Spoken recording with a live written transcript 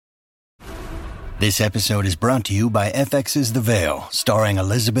This episode is brought to you by FX's The Veil, starring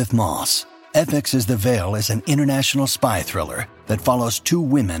Elizabeth Moss. FX's The Veil is an international spy thriller that follows two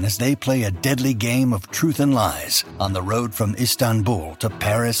women as they play a deadly game of truth and lies on the road from Istanbul to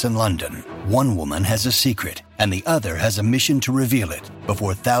Paris and London. One woman has a secret, and the other has a mission to reveal it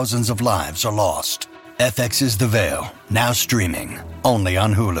before thousands of lives are lost. FX's The Veil, now streaming, only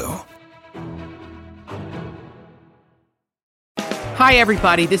on Hulu. Hi,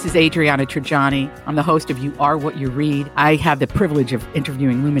 everybody. This is Adriana Trajani. I'm the host of You Are What You Read. I have the privilege of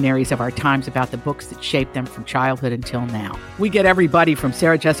interviewing luminaries of our times about the books that shaped them from childhood until now. We get everybody from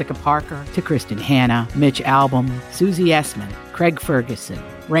Sarah Jessica Parker to Kristen Hanna, Mitch Albom, Susie Essman, Craig Ferguson,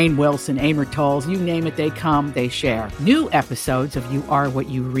 Rainn Wilson, Amor Tolls, you name it, they come, they share. New episodes of You Are What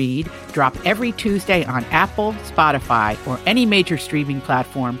You Read drop every Tuesday on Apple, Spotify, or any major streaming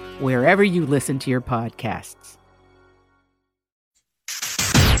platform wherever you listen to your podcasts.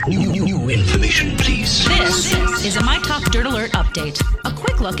 New information, please. This is a myTalk Dirt Alert update. A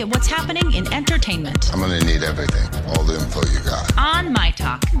quick look at what's happening in entertainment. I'm going to need everything, all the info you got. On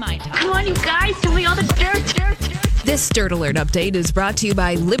myTalk. Come on, you guys, give me all the dirt. This Dirt Alert update is brought to you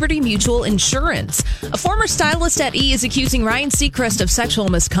by Liberty Mutual Insurance. A former stylist at E! is accusing Ryan Seacrest of sexual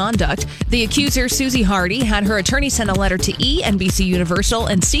misconduct. The accuser, Susie Hardy, had her attorney send a letter to E!, NBC Universal,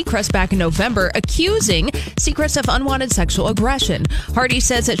 and Seacrest back in November, accusing Seacrest of unwanted sexual aggression. Hardy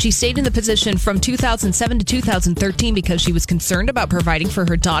says that she stayed in the position from 2007 to 2013 because she was concerned about providing for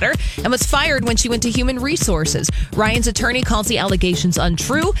her daughter and was fired when she went to Human Resources. Ryan's attorney calls the allegations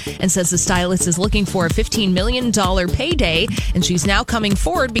untrue and says the stylist is looking for a $15 million payday, and she's now coming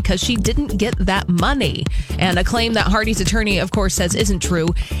forward because she didn't get that money. And a claim that Hardy's attorney, of course, says isn't true,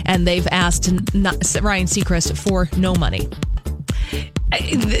 and they've asked Ryan Seacrest for no money.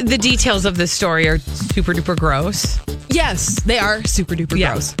 The details of this story are super duper gross. Yes, they are super duper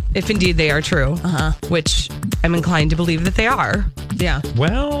gross. If indeed they are true, which I'm inclined to believe that they are. Yeah.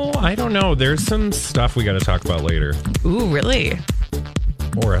 Well, I don't know. There's some stuff we got to talk about later. Ooh, really?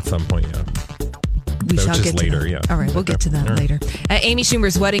 Or at some point, yeah. We shall get to later, that. yeah. All right, we'll get to that later. Amy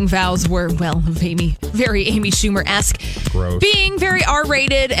Schumer's wedding vows were, very Amy Schumer-esque. Gross. Being very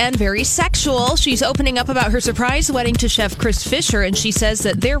R-rated and very sexual. She's opening up about her surprise wedding to Chef Chris Fisher, and she says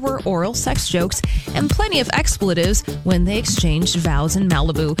that there were oral sex jokes and plenty of expletives when they exchanged vows in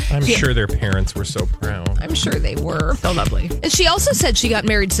Malibu. I'm sure their parents were so proud. I'm sure they were. So lovely. And she also said she got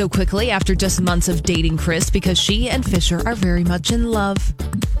married so quickly after just months of dating Chris because she and Fisher are very much in love.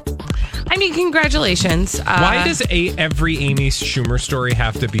 I mean, congratulations. Why does every Amy Schumer story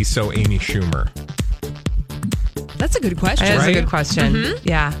have to be so Amy Schumer? That's a good question. That is a good question. Mm-hmm.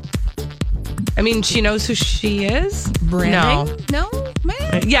 Yeah. I mean, she knows who she is. Branding? No?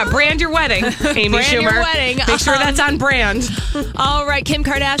 Man. Yeah, brand your wedding, Amy brand Schumer. Your wedding. Make sure that's on brand. All right, Kim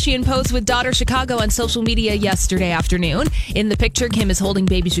Kardashian posed with daughter Chicago on social media yesterday afternoon. In the picture, Kim is holding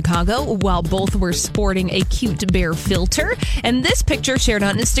baby Chicago while both were sporting a cute bear filter. And this picture shared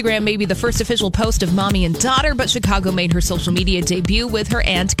on Instagram may be the first official post of mommy and daughter, but Chicago made her social media debut with her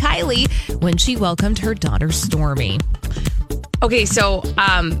aunt Kylie when she welcomed her daughter Stormy. Okay, so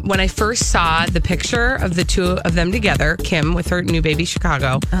when I first saw the picture of the two of them together, Kim with her new baby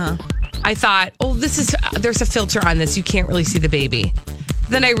Chicago, I thought, there's a filter on this. You can't really see the baby.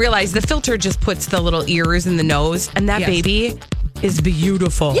 Then I realized the filter just puts the little ears in the nose, and that baby is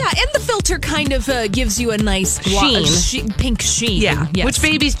beautiful. Yeah, and the filter kind of gives you a nice pink sheen. Yeah, yes. Which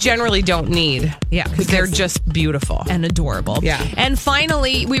babies generally don't need. Yeah, because they're just beautiful. And adorable. Yeah. And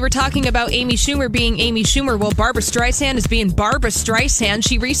finally, we were talking about Amy Schumer being Amy Schumer. Well, Barbra Streisand is being Barbra Streisand.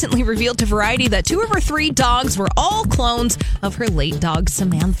 She recently revealed to Variety that 2 of her 3 dogs were all clones of her late dog,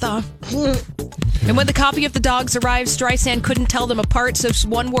 Samantha. And when the copy of the dogs arrived, Streisand couldn't tell them apart, so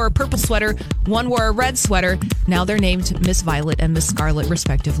one wore a purple sweater, one wore a red sweater. Now they're named Miss Violet and Miss Scarlet,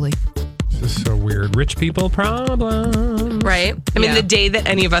 respectively. This is so weird. Rich people problems. Right? I mean, the day that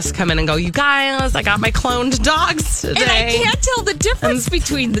any of us come in and go, you guys, I got my cloned dogs today. And I can't tell the difference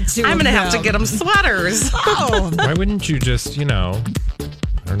between the two. I'm going to have to get them sweaters. Oh. Why wouldn't you just, I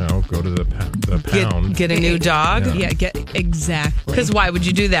don't know, go to the pound. Get a new dog? Yeah, exactly. Because why would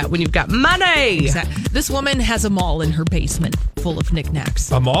you do that when you've got money? Exactly. This woman has a mall in her basement full of knickknacks.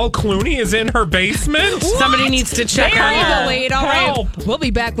 Amal Clooney is in her basement? Somebody needs to check on her. Wait, all right. We'll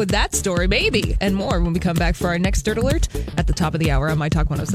be back with that story, maybe, and more when we come back for our next Dirt Alert at the top of the hour on myTalk 107.